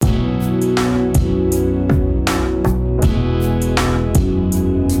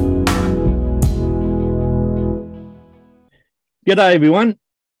G'day, everyone.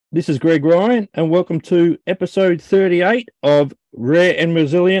 This is Greg Ryan, and welcome to episode 38 of Rare and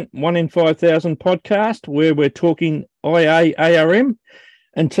Resilient 1 in 5,000 podcast, where we're talking IA/ARM.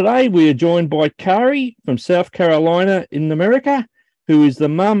 And today we are joined by Kari from South Carolina in America, who is the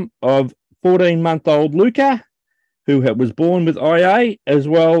mum of 14-month-old Luca, who was born with IA, as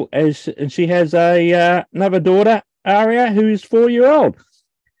well as, and she has another daughter, Aria, who's 4-year-old.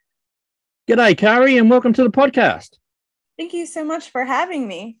 G'day, Kari, and welcome to the podcast. Thank you so much for having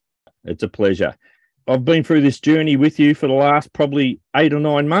me. It's a pleasure. I've been through this journey with you for the last probably 8 or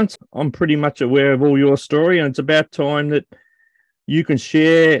 9 months. I'm pretty much aware of all your story, and it's about time that you can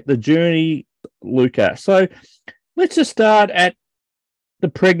share the journey, Luca. So let's just start at the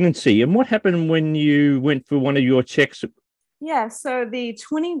pregnancy and what happened when you went for one of your checks. Yeah, so the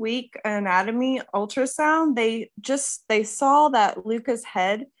 20-week anatomy ultrasound, they saw that Luca's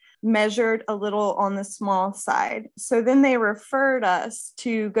head measured a little on the small side. So then they referred us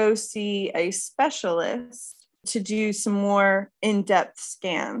to go see a specialist to do some more in-depth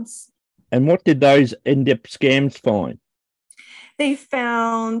scans. And what did those in-depth scans find? They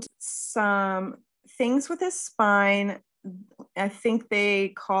found some things with his spine. I think they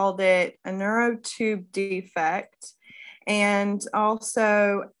called it a neurotube defect, and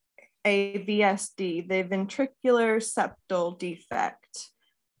also a VSD, the ventricular septal defect.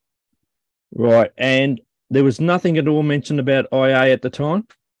 Right. And there was nothing at all mentioned about IA at the time?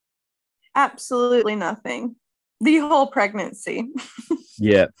 Absolutely nothing. The whole pregnancy.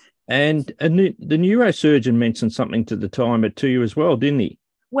 Yeah. And the neurosurgeon mentioned something to the time to you as well, didn't he?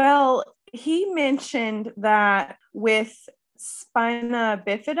 Well, he mentioned that with spina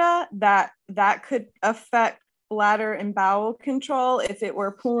bifida, that could affect bladder and bowel control if it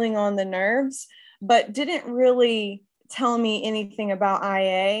were pulling on the nerves, but didn't really tell me anything about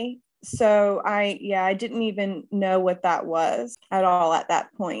IA. So I didn't even know what that was at all at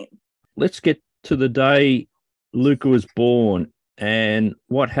that point. Let's get to the day Luca was born and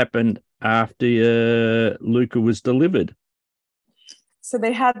what happened after Luca was delivered. So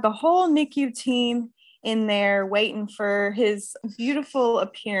they had the whole NICU team in there waiting for his beautiful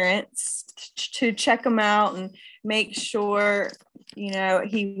appearance to check him out and make sure,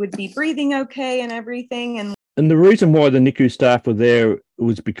 he would be breathing okay and everything. And the reason why the NICU staff were there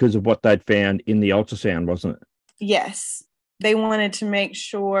was because of what they'd found in the ultrasound, wasn't it? Yes. They wanted to make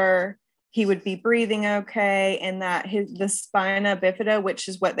sure he would be breathing okay, and that the spina bifida, which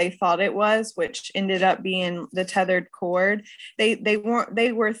is what they thought it was, which ended up being the tethered cord, they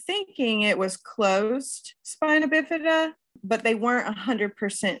were thinking it was closed spina bifida, but they weren't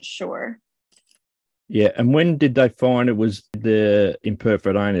 100% sure. Yeah. And when did they find it was the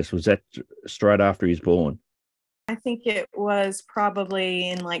imperfect anus? Was that straight after he's born? I think it was probably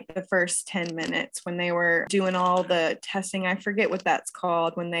in like the first 10 minutes when they were doing all the testing. I forget what that's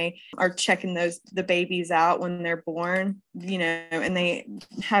called, when they are checking the babies out when they're born, and they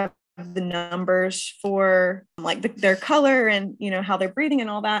have the numbers for like their color and, how they're breathing and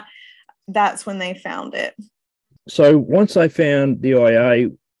all that. That's when they found it. So once they found the IA,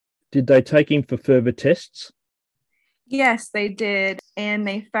 did they take him for further tests? Yes, they did. And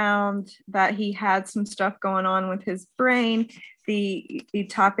they found that he had some stuff going on with his brain, the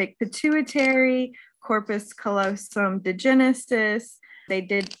ectopic pituitary, corpus callosum degenesis. They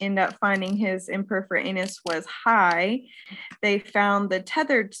did end up finding his imperforate anus was high. They found the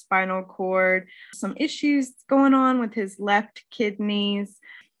tethered spinal cord, some issues going on with his left kidneys.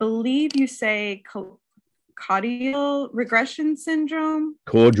 Believe you say caudal regression syndrome.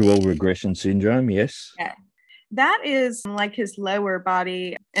 Caudal regression syndrome, yes. Yeah. That is like his lower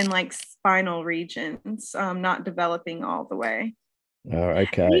body and like spinal regions, not developing all the way. Oh,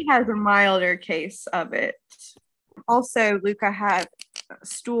 okay. He has a milder case of it. Also, Luca had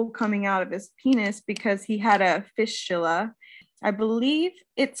stool coming out of his penis because he had a fistula. I believe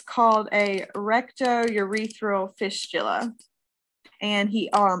it's called a rectourethral fistula. And he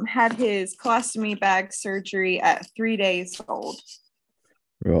had his colostomy bag surgery at 3 days old.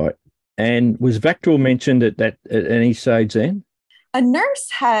 Right. And was VACTERL mentioned at any stage then? A nurse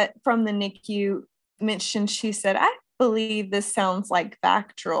from the NICU mentioned, she said, I believe this sounds like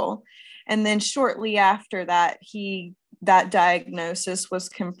VACTERL. And then shortly after that, that diagnosis was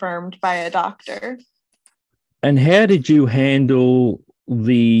confirmed by a doctor. And how did you handle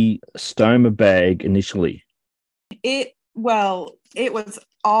the stoma bag initially? It was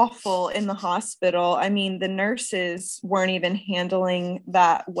awful in the hospital. I mean, the nurses weren't even handling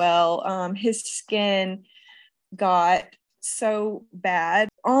that well. His skin got so bad.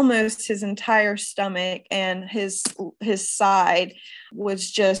 Almost his entire stomach and his side was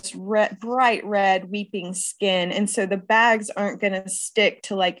just bright red weeping skin. And so the bags aren't going to stick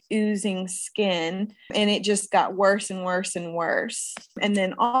to like oozing skin. And it just got worse and worse and worse. And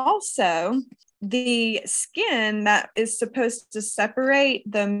then also the skin that is supposed to separate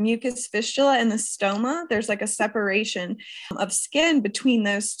the mucus fistula and the stoma, there's like a separation of skin between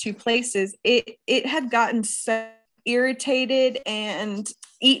those two places. It had gotten so irritated and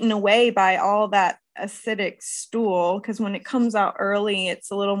eaten away by all that acidic stool, because when it comes out early, it's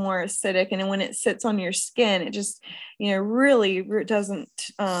a little more acidic, and then when it sits on your skin, it just, really doesn't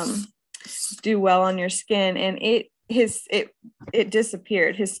do well on your skin. And it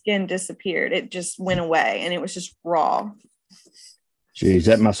disappeared. His skin disappeared. It just went away, and it was just raw. Geez,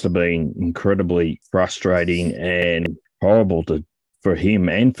 that must have been incredibly frustrating and horrible for him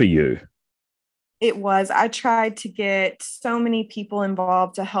and for you. It was. I tried to get so many people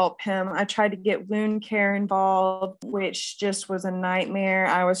involved to help him. I tried to get wound care involved, which just was a nightmare.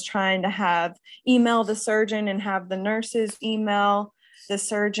 I was trying to email the surgeon and have the nurses email the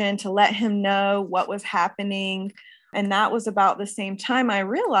surgeon to let him know what was happening. And that was about the same time I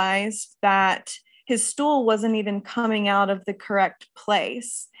realized that his stool wasn't even coming out of the correct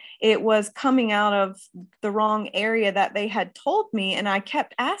place. It was coming out of the wrong area that they had told me. And I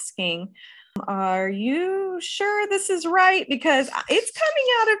kept asking, are you sure this is right? Because it's coming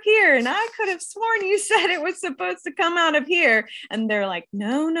out of here. And I could have sworn you said it was supposed to come out of here. And they're like,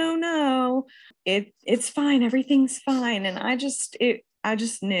 no, it's fine. Everything's fine. And I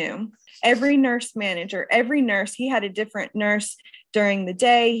just knew. Every nurse manager, every nurse, he had a different nurse during the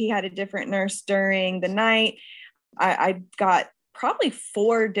day. He had a different nurse during the night. I got probably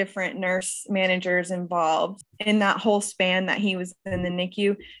 4 different nurse managers involved in that whole span that he was in the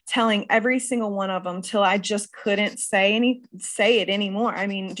NICU, telling every single one of them till I just couldn't say it anymore. I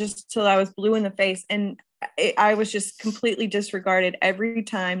mean, just till I was blue in the face. And I was just completely disregarded every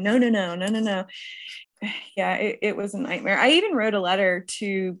time. No. Yeah, it was a nightmare. I even wrote a letter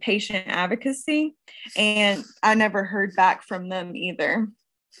to patient advocacy, and I never heard back from them either.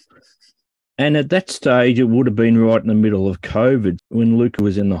 And at that stage, it would have been right in the middle of COVID. When Luca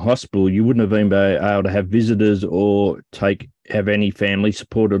was in the hospital, you wouldn't have been able to have visitors or have any family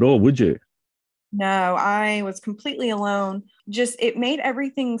support at all, would you? No, I was completely alone. It made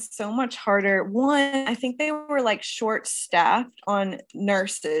everything so much harder. One, I think they were like short-staffed on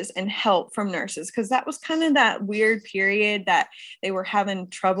nurses and help from nurses, because that was kind of that weird period that they were having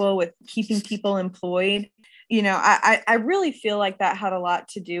trouble with keeping people employed. I really feel like that had a lot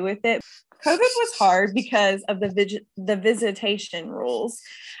to do with it. COVID was hard because of the visitation rules.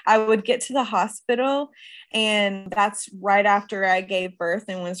 I would get to the hospital, and that's right after I gave birth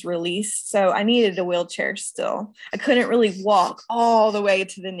and was released. So I needed a wheelchair still. I couldn't really walk all the way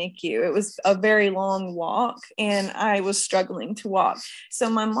to the NICU. It was a very long walk, and I was struggling to walk. So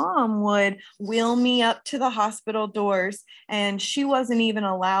my mom would wheel me up to the hospital doors, and she wasn't even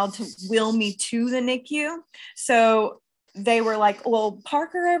allowed to wheel me to the NICU. So they were like, well,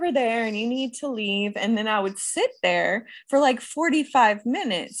 park her over there and you need to leave. And then I would sit there for like 45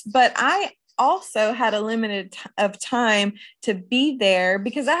 minutes. But I also had a limited of time to be there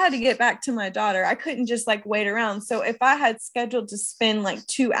because I had to get back to my daughter. I couldn't just like wait around. So if I had scheduled to spend like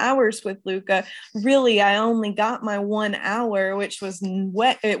 2 hours with Luca, really, I only got my 1 hour, which was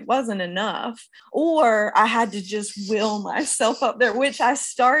it wasn't enough. Or I had to just will myself up there, which I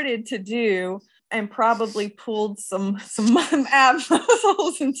started to do, and probably pulled some ab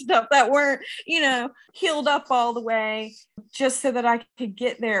muscles and stuff that weren't, healed up all the way, just so that I could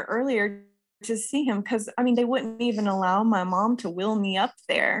get there earlier to see him. Because they wouldn't even allow my mom to wheel me up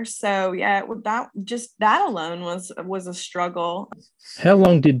there. So yeah, that alone was a struggle. How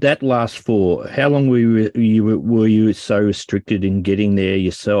long did that last for? How long were you so restricted in getting there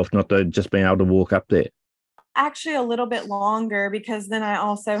yourself, not to just being able to walk up there? Actually a little bit longer, because then I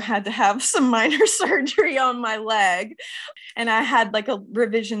also had to have some minor surgery on my leg, and I had like a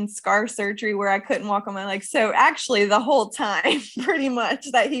revision scar surgery where I couldn't walk on my leg. So actually the whole time pretty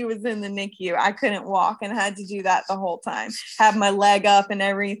much that he was in the NICU, I couldn't walk and had to do that the whole time, have my leg up and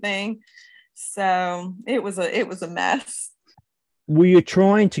everything. So it was a mess. Were you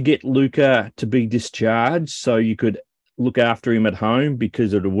trying to get Luca to be discharged so you could look after him at home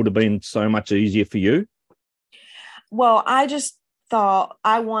because it would have been so much easier for you? Well, I just thought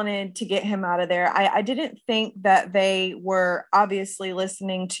I wanted to get him out of there. I didn't think that they were obviously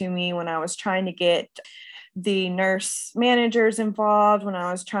listening to me when I was trying to get the nurse managers involved when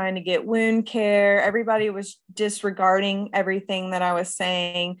I was trying to get wound care. Everybody was disregarding everything that I was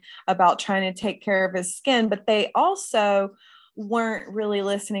saying about trying to take care of his skin, but they also weren't really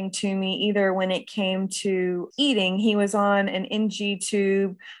listening to me either when it came to eating. He was on an NG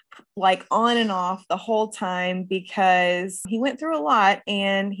tube, like on and off the whole time, because he went through a lot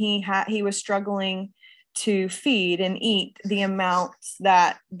and he was struggling to feed and eat the amounts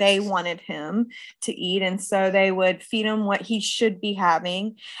that they wanted him to eat. And so they would feed him what he should be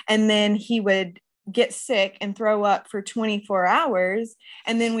having. And then he would get sick and throw up for 24 hours.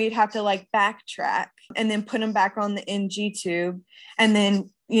 And then we'd have to like backtrack and then put him back on the NG tube. And then,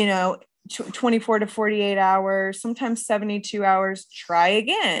 24 to 48 hours, sometimes 72 hours, try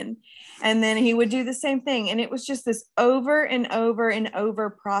again. And then he would do the same thing. And it was just this over and over and over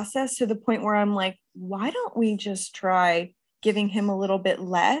process, to the point where I'm like, why don't we just try giving him a little bit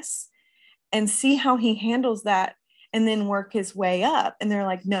less and see how he handles that, and then work his way up? And they're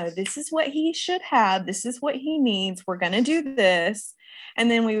like, no, this is what he should have. This is what he needs. We're going to do this.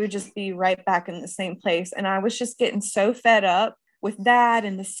 And then we would just be right back in the same place. And I was just getting so fed up with that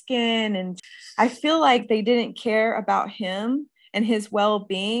and the skin. And I feel like they didn't care about him and his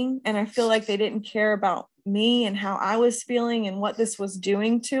well-being. And I feel like they didn't care about me and how I was feeling and what this was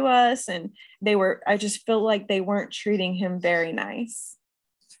doing to us. And I just feel like they weren't treating him very nice.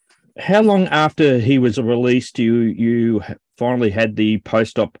 How long after he was released you finally had the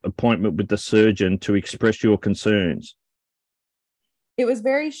post-op appointment with the surgeon to express your concerns? It was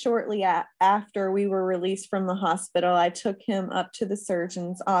very shortly after we were released from the hospital. I took him up to the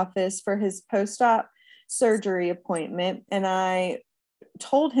surgeon's office for his post-op surgery appointment. And I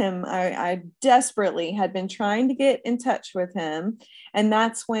told him I desperately had been trying to get in touch with him. And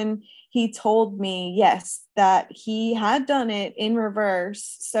that's when he told me, yes, that he had done it in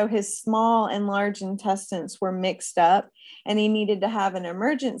reverse. So his small and large intestines were mixed up, and he needed to have an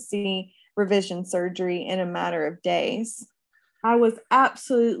emergency revision surgery in a matter of days. I was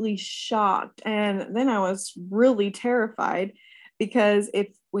absolutely shocked. And then I was really terrified, because if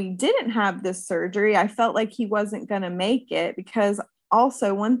we didn't have this surgery, I felt like he wasn't going to make it. Because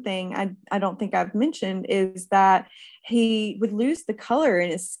also, one thing I don't think I've mentioned is that he would lose the color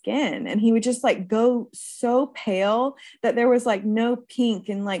in his skin, and he would just like go so pale that there was like no pink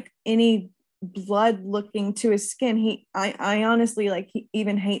and like any blood looking to his skin. I honestly, like, he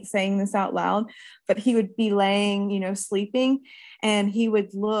even hates saying this out loud, but he would be laying, sleeping, and he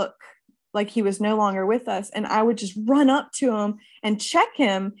would look like he was no longer with us. And I would just run up to him and check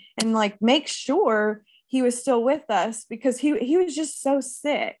him and like make sure he was still with us, because he was just so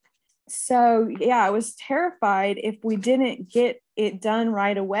sick. So yeah, I was terrified if we didn't get it done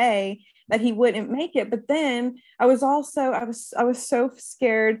right away that he wouldn't make it. But then I was so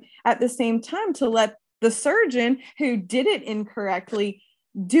scared at the same time to let the surgeon who did it incorrectly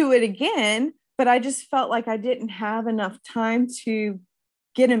do it again. But I just felt like I didn't have enough time to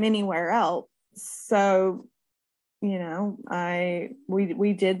get him anywhere else. So,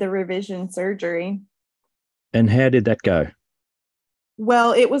 we did the revision surgery. And how did that go?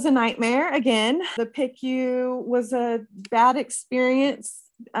 Well, it was a nightmare again. The PICU was a bad experience,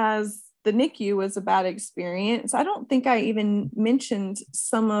 as the NICU was a bad experience. I don't think I even mentioned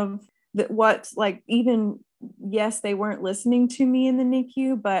some of yes, they weren't listening to me in the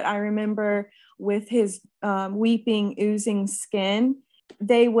NICU, but I remember with his weeping, oozing skin,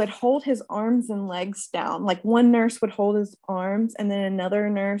 they would hold his arms and legs down. Like, one nurse would hold his arms, and then another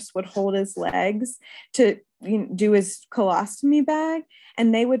nurse would hold his legs to do his colostomy bag.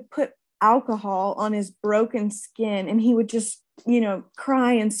 And they would put alcohol on his broken skin, and he would just,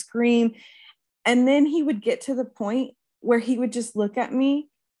 cry and scream. And then he would get to the point where he would just look at me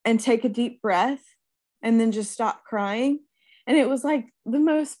and take a deep breath and then just stop crying. And it was like the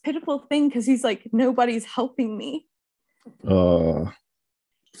most pitiful thing, because he's like, nobody's helping me. That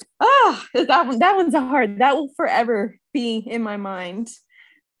one's hard. That will forever be in my mind.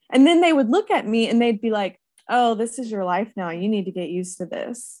 And then they would look at me and they'd be like, oh, this is your life now. You need to get used to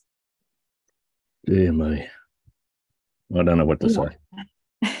this. Dear me. I don't know what to say.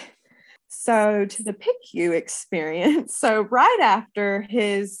 So to the PICU experience. So right after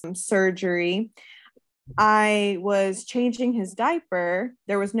his surgery, I was changing his diaper.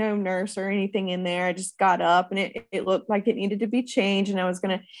 There was no nurse or anything in there. I just got up, and it looked like it needed to be changed. And I was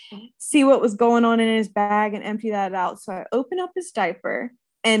going to see what was going on in his bag and empty that out. So I open up his diaper,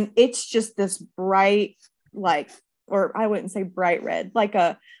 and it's just this bright, or I wouldn't say bright red, like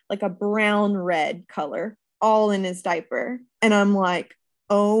a brown red color all in his diaper. And I'm like,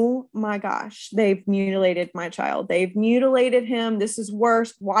 oh my gosh, they've mutilated my child. They've mutilated him. This is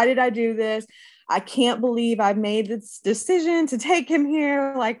worse. Why did I do this? I can't believe I've made this decision to take him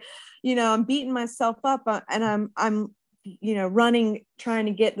here. Like, I'm beating myself up and I'm running, trying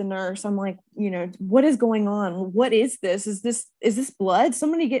to get the nurse. I'm like, what is going on? What is this? Is this blood?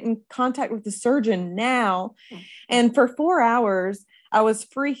 Somebody get in contact with the surgeon now. And for 4 hours, I was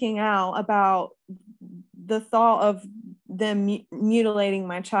freaking out about the thought of them mutilating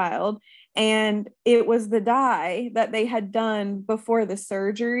my child. And it was the dye that they had done before the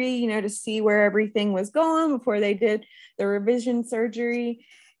surgery, to see where everything was going before they did the revision surgery.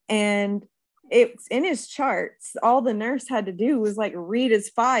 And it's in his charts. All the nurse had to do was like read his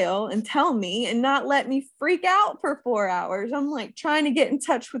file and tell me and not let me freak out for 4 hours. I'm like trying to get in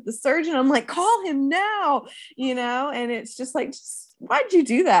touch with the surgeon. I'm like, call him now, and it's just like, why'd you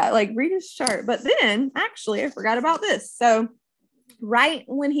do that? Like, read his chart. But then actually I forgot about this. So right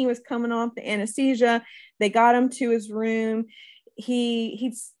when he was coming off the anesthesia, they got him to his room.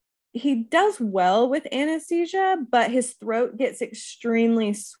 He does well with anesthesia, but his throat gets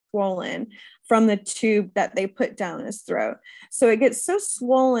extremely swollen from the tube that they put down his throat. So it gets so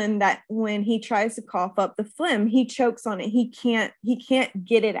swollen that when he tries to cough up the phlegm, he chokes on it. He can't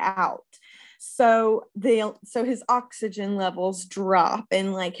get it out. So his oxygen levels drop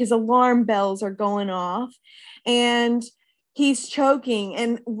and like his alarm bells are going off, and he's choking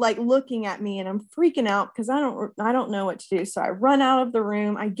and like looking at me, and I'm freaking out because I don't know what to do. So I run out of the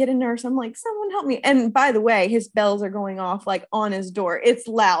room. I get a nurse. I'm like, someone help me. And by the way, his bells are going off like on his door. It's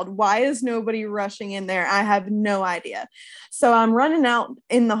loud. Why is nobody rushing in there? I have no idea. So I'm running out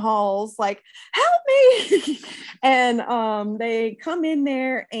in the halls like, help me. And they come in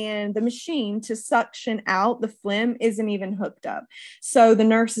there, and the machine to suction out the phlegm isn't even hooked up. So the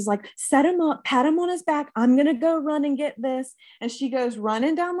nurse is like, set him up, pat him on his back. I'm going to go run and get this. And she goes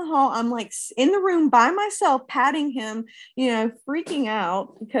running down the hall. I'm like in the room by myself, patting him, freaking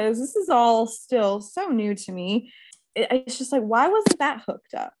out because this is all still so new to me. It's just like, why wasn't that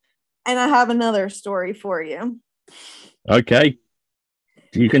hooked up? And I have another story for you. Okay.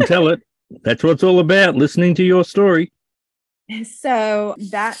 You can tell it. That's what it's all about, listening to your story. So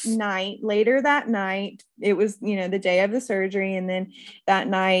later that night, it was, the day of the surgery. And then that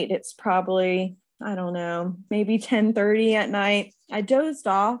night, it's probably, I don't know, maybe 10:30 at night. I dozed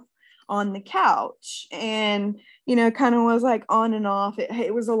off on the couch and, kind of was like on and off.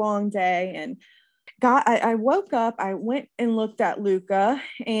 It was a long day, and I woke up, I went and looked at Luca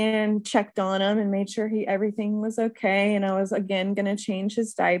and checked on him and made sure everything was okay. And I was again going to change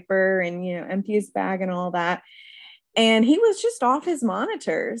his diaper and, empty his bag and all that. And he was just off his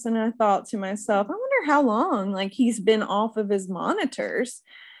monitors. And I thought to myself, I wonder how long like he's been off of his monitors.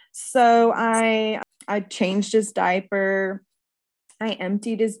 So I changed his diaper, I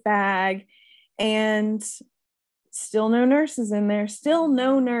emptied his bag, and still no nurses in there. Still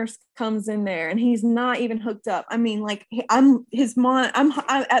no nurse comes in there, and he's not even hooked up. I mean, like I'm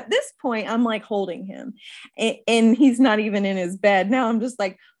at this point, I'm like holding him, and he's not even in his bed. Now I'm just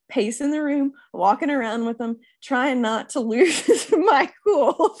like pacing the room, walking around with him, trying not to lose my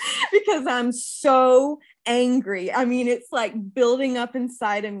cool because I'm so angry. I mean, it's like building up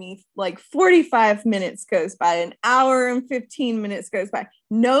inside of me. Like 45 minutes goes by, an hour and 15 minutes goes by.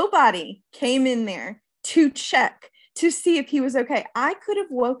 Nobody came in there to check to see if he was okay. I could have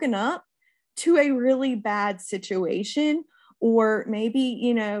woken up to a really bad situation, or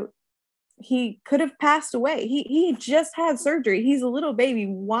maybe, he could have passed away. He just had surgery. He's a little baby.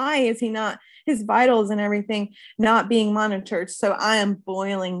 Why is he not, his vitals and everything not being monitored? So I am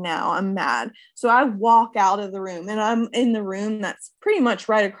boiling now. I'm mad. So I walk out of the room, and I'm in the room that's pretty much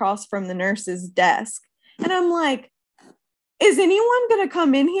right across from the nurse's desk. And I'm like, is anyone going to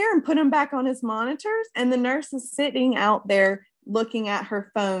come in here and put him back on his monitors? And the nurse is sitting out there looking at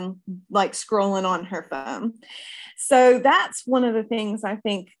her phone, like scrolling on her phone. So that's one of the things I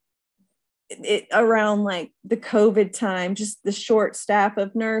think around like the COVID time, just the short staff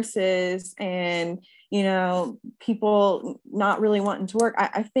of nurses and, people not really wanting to work.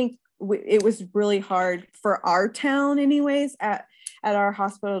 I think it was really hard for our town anyways at our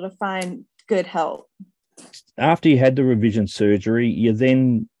hospital to find good help. After you had the revision surgery, you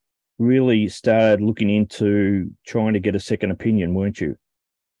then really started looking into trying to get a second opinion, weren't you?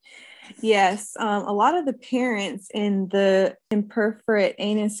 Yes, a lot of the parents in the Imperforate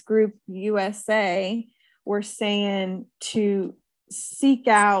Anus Group USA were saying to seek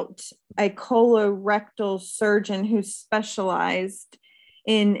out a colorectal surgeon who's specialized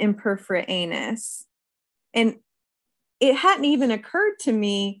in imperforate anus. And it hadn't even occurred to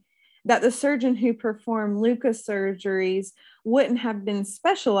me that the surgeon who performed Luca's surgeries wouldn't have been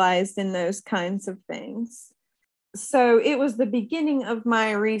specialized in those kinds of things. So it was the beginning of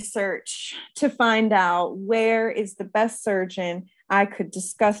my research to find out where is the best surgeon I could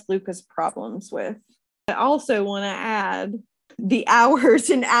discuss Luca's problems with. I also want to add the hours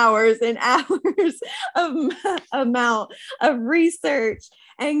and hours and hours of amount of research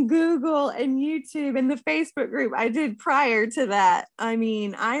and Google and YouTube and the Facebook group I did prior to that. I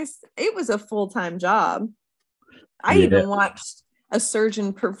mean, it was a full-time job. I even watched a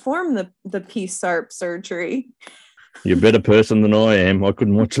surgeon perform the PSARP surgery. You're a better person than I am. I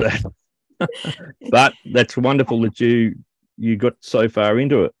couldn't watch that. But that's wonderful that you got so far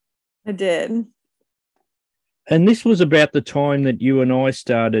into it. I did. And this was about the time that you and I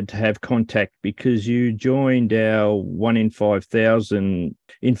started to have contact, because you joined our 1 in 5,000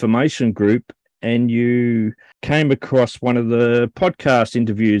 information group and you came across one of the podcast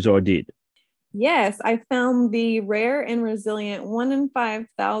interviews I did. Yes, I found the Rare and Resilient 1 in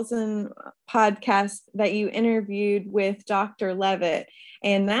 5,000 podcast that you interviewed with Dr. Levitt.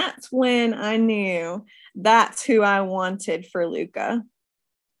 And that's when I knew that's who I wanted for Luca.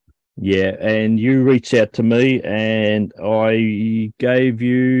 Yeah, and you reached out to me and I gave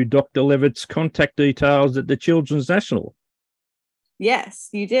you Dr. Levitt's contact details at the Children's National. Yes,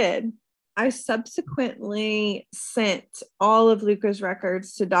 you did. I subsequently sent all of Luca's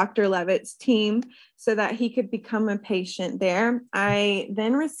records to Dr. Levitt's team so that he could become a patient there. I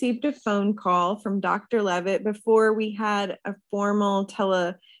then received a phone call from Dr. Levitt before we had a formal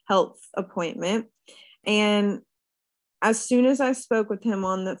telehealth appointment. And as soon as I spoke with him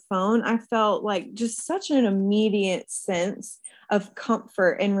on the phone, I felt like just such an immediate sense of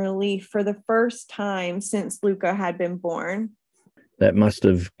comfort and relief for the first time since Luca had been born. That must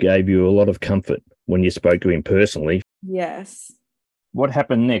have gave you a lot of comfort when you spoke to him personally. Yes. What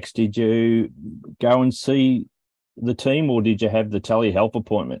happened next? Did you go and see the team or did you have the telehealth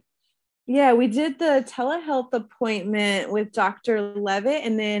appointment? Yeah, we did the telehealth appointment with Dr. Levitt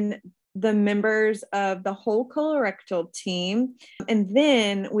and then the members of the whole colorectal team. And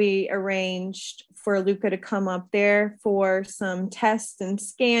then we arranged for Luca to come up there for some tests and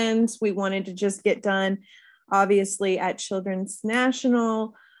scans. We wanted to just get done, obviously, at Children's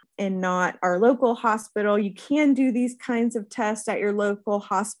National and not our local hospital. You can do these kinds of tests at your local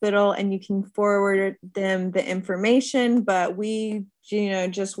hospital and you can forward them the information, but we,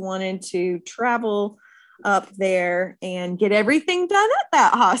 just wanted to travel up there and get everything done at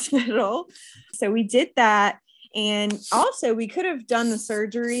that hospital. So we did that. And also we could have done the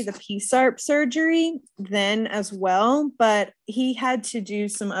surgery, the PSARP surgery then as well, but he had to do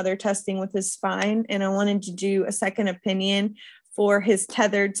some other testing with his spine. And I wanted to do a second opinion for his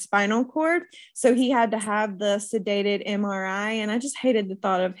tethered spinal cord. So he had to have the sedated MRI. And I just hated the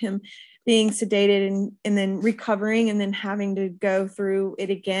thought of him being sedated and then recovering and then having to go through it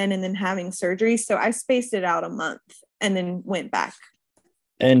again and then having surgery. So I spaced it out a month and then went back.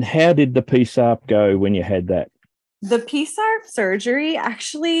 And how did the PSARP go when you had that? The PSARP surgery,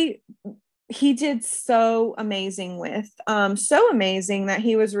 actually, he did so amazing with. So amazing that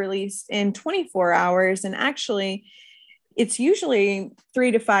he was released in 24 hours. And actually, it's usually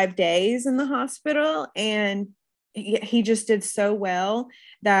 3 to 5 days in the hospital. And he just did so well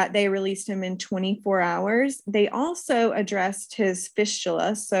that they released him in 24 hours. They also addressed his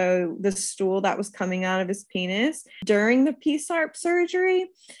fistula, so the stool that was coming out of his penis, during the PSARP surgery.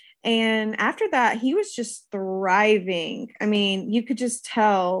 And after that, he was just thriving. I mean, you could just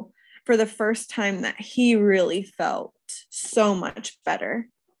tell for the first time that he really felt so much better.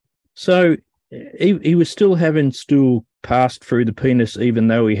 So he was still having stool passed through the penis even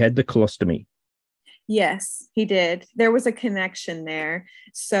though he had the colostomy? Yes, he did. There was a connection there.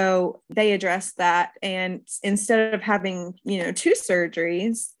 So they addressed that. And instead of having, 2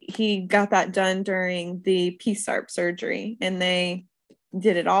 surgeries, he got that done during the PSARP surgery. And they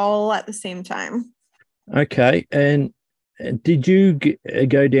did it all at the same time. Okay. And did you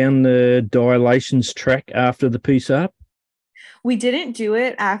go down the dilations track after the PSARP? We didn't do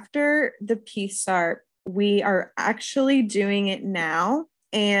it after the PSARP. We are actually doing it now.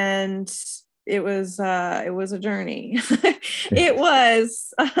 And it was a journey. It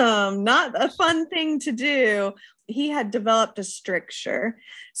was not a fun thing to do. He had developed a stricture,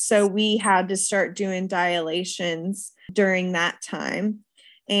 so we had to start doing dilations during that time.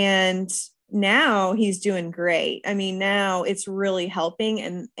 And now he's doing great. I mean, now it's really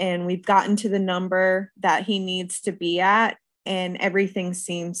helping, and we've gotten to the number that he needs to be at, and everything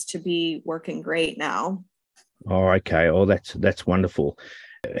seems to be working great now. Oh, okay. Oh, that's wonderful.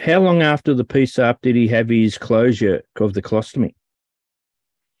 How long after the PSARP did he have his closure of the colostomy?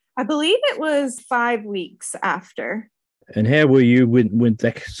 I believe it was 5 weeks after. And how were you with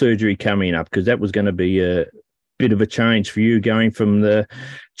that surgery coming up? Because that was going to be a bit of a change for you going from the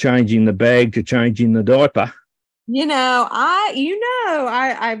changing the bag to changing the diaper. I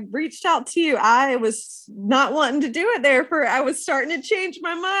reached out to you. I was not wanting to do it there I was starting to change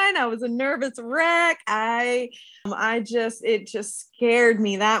my mind. I was a nervous wreck. It just scared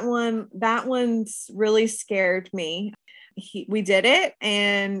me. That one's really scared me. We did it,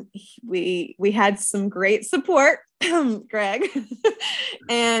 and we had some great support, Greg,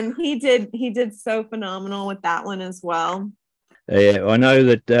 and he did so phenomenal with that one as well. Yeah, I know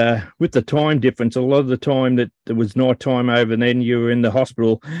that with the time difference, a lot of the time that there was night time over then, you were in the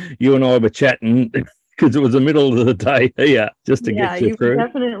hospital, you and I were chatting because it was the middle of the day here just to get you through.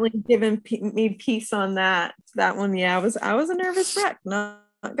 Definitely given me peace on that one. Yeah, I was a nervous wreck, not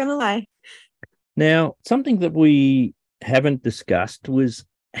gonna lie. Now, something that we haven't discussed was,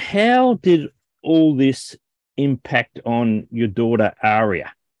 how did all this impact on your daughter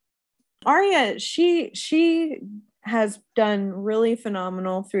Aria? Aria, she has done really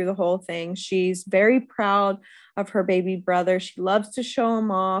phenomenal through the whole thing. She's very proud of her baby brother. She loves to show him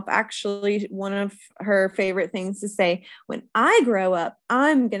off. Actually, one of her favorite things to say, when I grow up,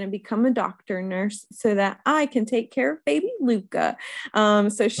 I'm going to become a doctor nurse so that I can take care of baby Luca.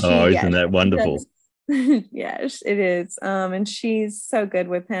 Isn't that wonderful? Yes, it is. And she's so good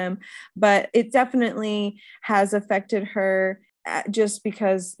with him, but it definitely has affected her just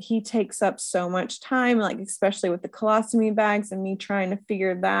because he takes up so much time, like especially with the colostomy bags and me trying to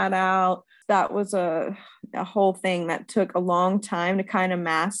figure that out. That was a whole thing that took a long time to kind of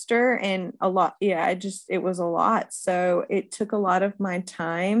master, and a lot. Yeah, it was a lot. So it took a lot of my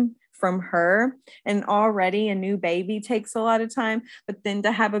time from her, and already a new baby takes a lot of time, but then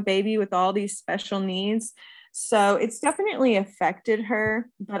to have a baby with all these special needs. So it's definitely affected her,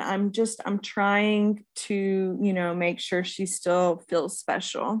 but I'm trying to, make sure she still feels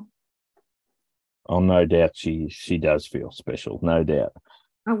special. Oh, no doubt she does feel special, no doubt.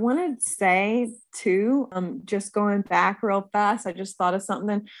 I want to say too, just going back real fast, I just thought of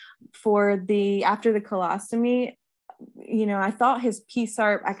something after the colostomy. I thought his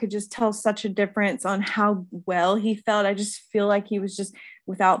PSARP, I could just tell such a difference on how well he felt. I just feel like he was just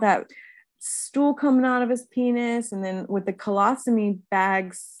without that stool coming out of his penis. And then with the colostomy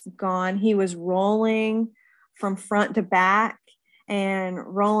bags gone, he was rolling from front to back and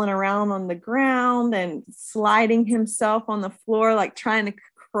rolling around on the ground and sliding himself on the floor, like trying to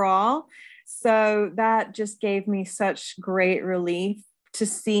crawl. So that just gave me such great relief to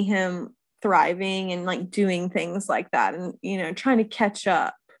see him thriving and like doing things like that and, trying to catch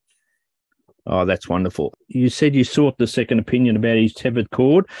up. Oh, that's wonderful. You said you sought the second opinion about his tethered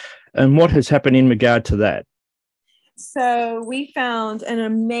cord. And what has happened in regard to that? So we found an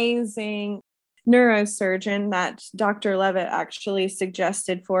amazing neurosurgeon that Dr. Levitt actually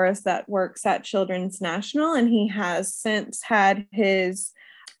suggested for us that works at Children's National, and he has since had his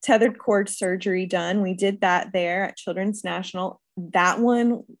tethered cord surgery done. We did that there at Children's National. That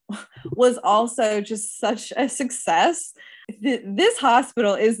one was also just such a success. This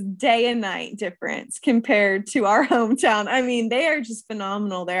hospital is day and night difference compared to our hometown. I mean, they are just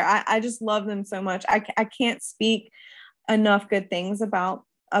phenomenal there. I just love them so much. I can't speak enough good things about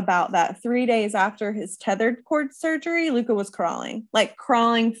that. 3 days after his tethered cord surgery, Luca was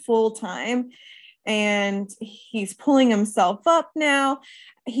crawling full time. And he's pulling himself up now.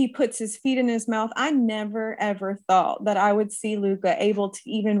 He puts his feet in his mouth. I never, ever thought that I would see Luca able to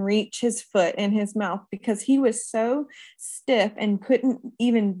even reach his foot in his mouth because he was so stiff and couldn't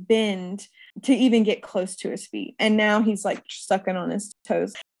even bend to even get close to his feet. And now he's like sucking on his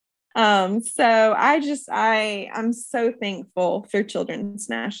toes. I'm so thankful for Children's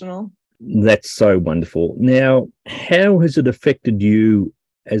National. That's so wonderful. Now, how has it affected you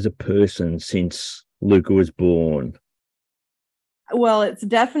as a person since Luca was born? Well, it's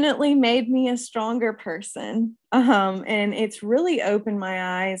definitely made me a stronger person. And it's really opened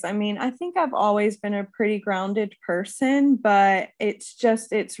my eyes. I mean, I think I've always been a pretty grounded person, but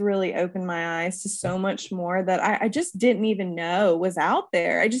it's really opened my eyes to so much more that I just didn't even know was out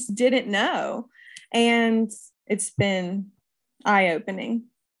there. I just didn't know. And it's been eye-opening.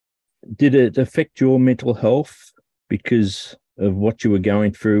 Did it affect your mental health because of what you were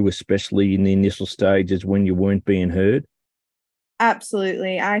going through, especially in the initial stages when you weren't being heard?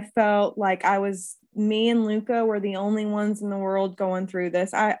 Absolutely. I felt like me and Luca were the only ones in the world going through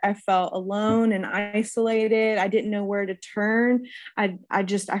this. I felt alone and isolated. I didn't know where to turn. I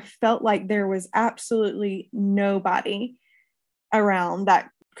felt like there was absolutely nobody around that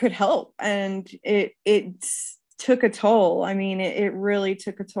could help. And it took a toll. I mean, it really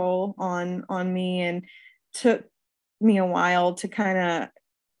took a toll on me, and took me a while to kind of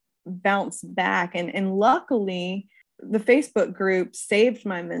bounce back. And luckily, the Facebook group saved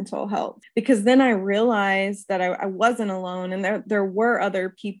my mental health, because then I realized that I wasn't alone, and there were other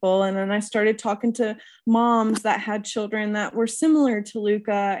people. And then I started talking to moms that had children that were similar to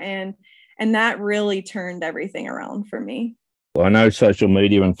Luca, and that really turned everything around for me. Well, I know social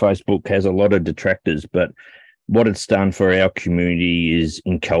media and Facebook has a lot of detractors, but what it's done for our community is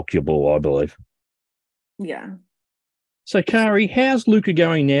incalculable, I believe. Yeah. So, Kari, how's Luca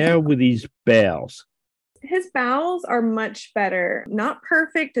going now with his bowels? His bowels are much better. Not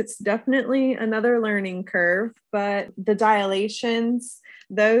perfect. It's definitely another learning curve, but the dilations,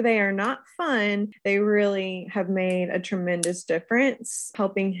 though they are not fun, they really have made a tremendous difference,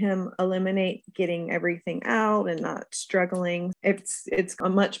 helping him eliminate getting everything out and not struggling. It's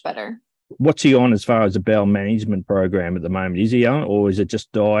much better. What's he on as far as a bowel management program at the moment? Is he on, or is it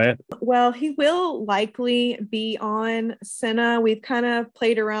just diet? Well, he will likely be on Senna. We've kind of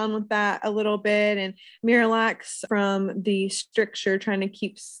played around with that a little bit, and Miralax from the stricture, trying to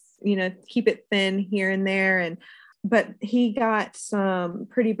keep it thin here and there. But he got some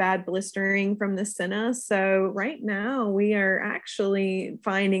pretty bad blistering from the Senna. So right now we are actually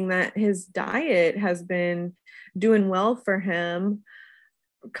finding that his diet has been doing well for him,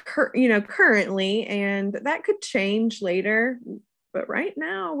 currently, and that could change later. But right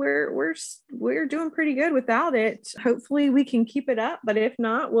now we're doing pretty good without it. Hopefully we can keep it up, but if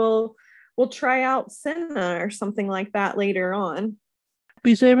not, we'll try out Senna or something like that later on.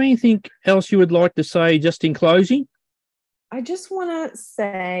 Is there anything else you would like to say just in closing? I just want to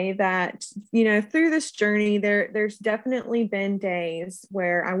say that, through this journey, there's definitely been days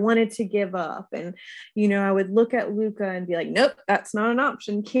where I wanted to give up, and, I would look at Luca and be like, nope, that's not an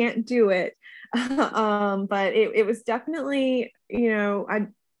option. Can't do it. But it was definitely,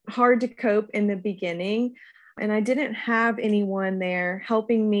 hard to cope in the beginning, and I didn't have anyone there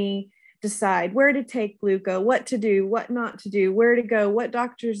helping me decide where to take Luca, what to do, what not to do, where to go, what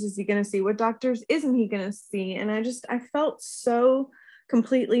doctors is he going to see, what doctors isn't he going to see. And I felt so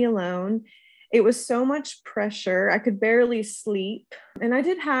completely alone. It was so much pressure. I could barely sleep. And I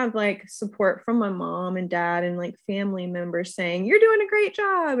did have support from my mom and dad and family members saying, you're doing a great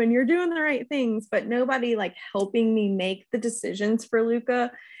job and you're doing the right things, but nobody helping me make the decisions for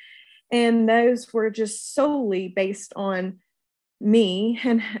Luca. And those were just solely based on me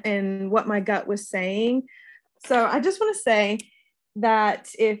and what my gut was saying. So I just want to say that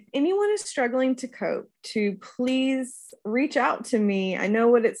if anyone is struggling to cope, to please reach out to me. I know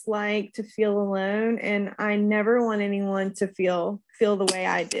what it's like to feel alone, and I never want anyone to feel the way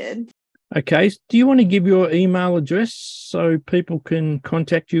I did. Okay. Do you want to give your email address so people can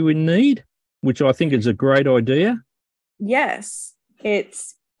contact you in need, which I think is a great idea? Yes,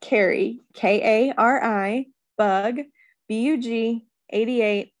 it's Kari, Kari, bug,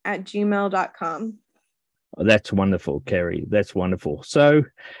 bug88@gmail.com. Oh, that's wonderful, Kari. That's wonderful. So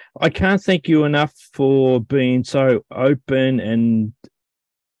I can't thank you enough for being so open and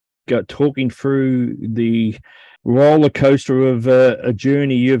talking through the roller coaster of a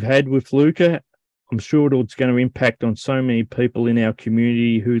journey you've had with Luca. I'm sure it's going to impact on so many people in our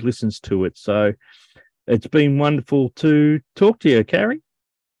community who listens to it. So it's been wonderful to talk to you, Kari.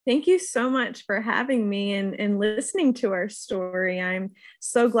 Thank you so much for having me and listening to our story. I'm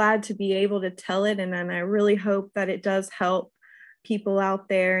so glad to be able to tell it, and I really hope that it does help people out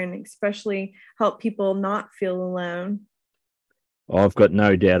there, and especially help people not feel alone. I've got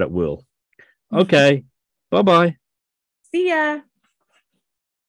no doubt it will. Okay. Bye-bye. See ya.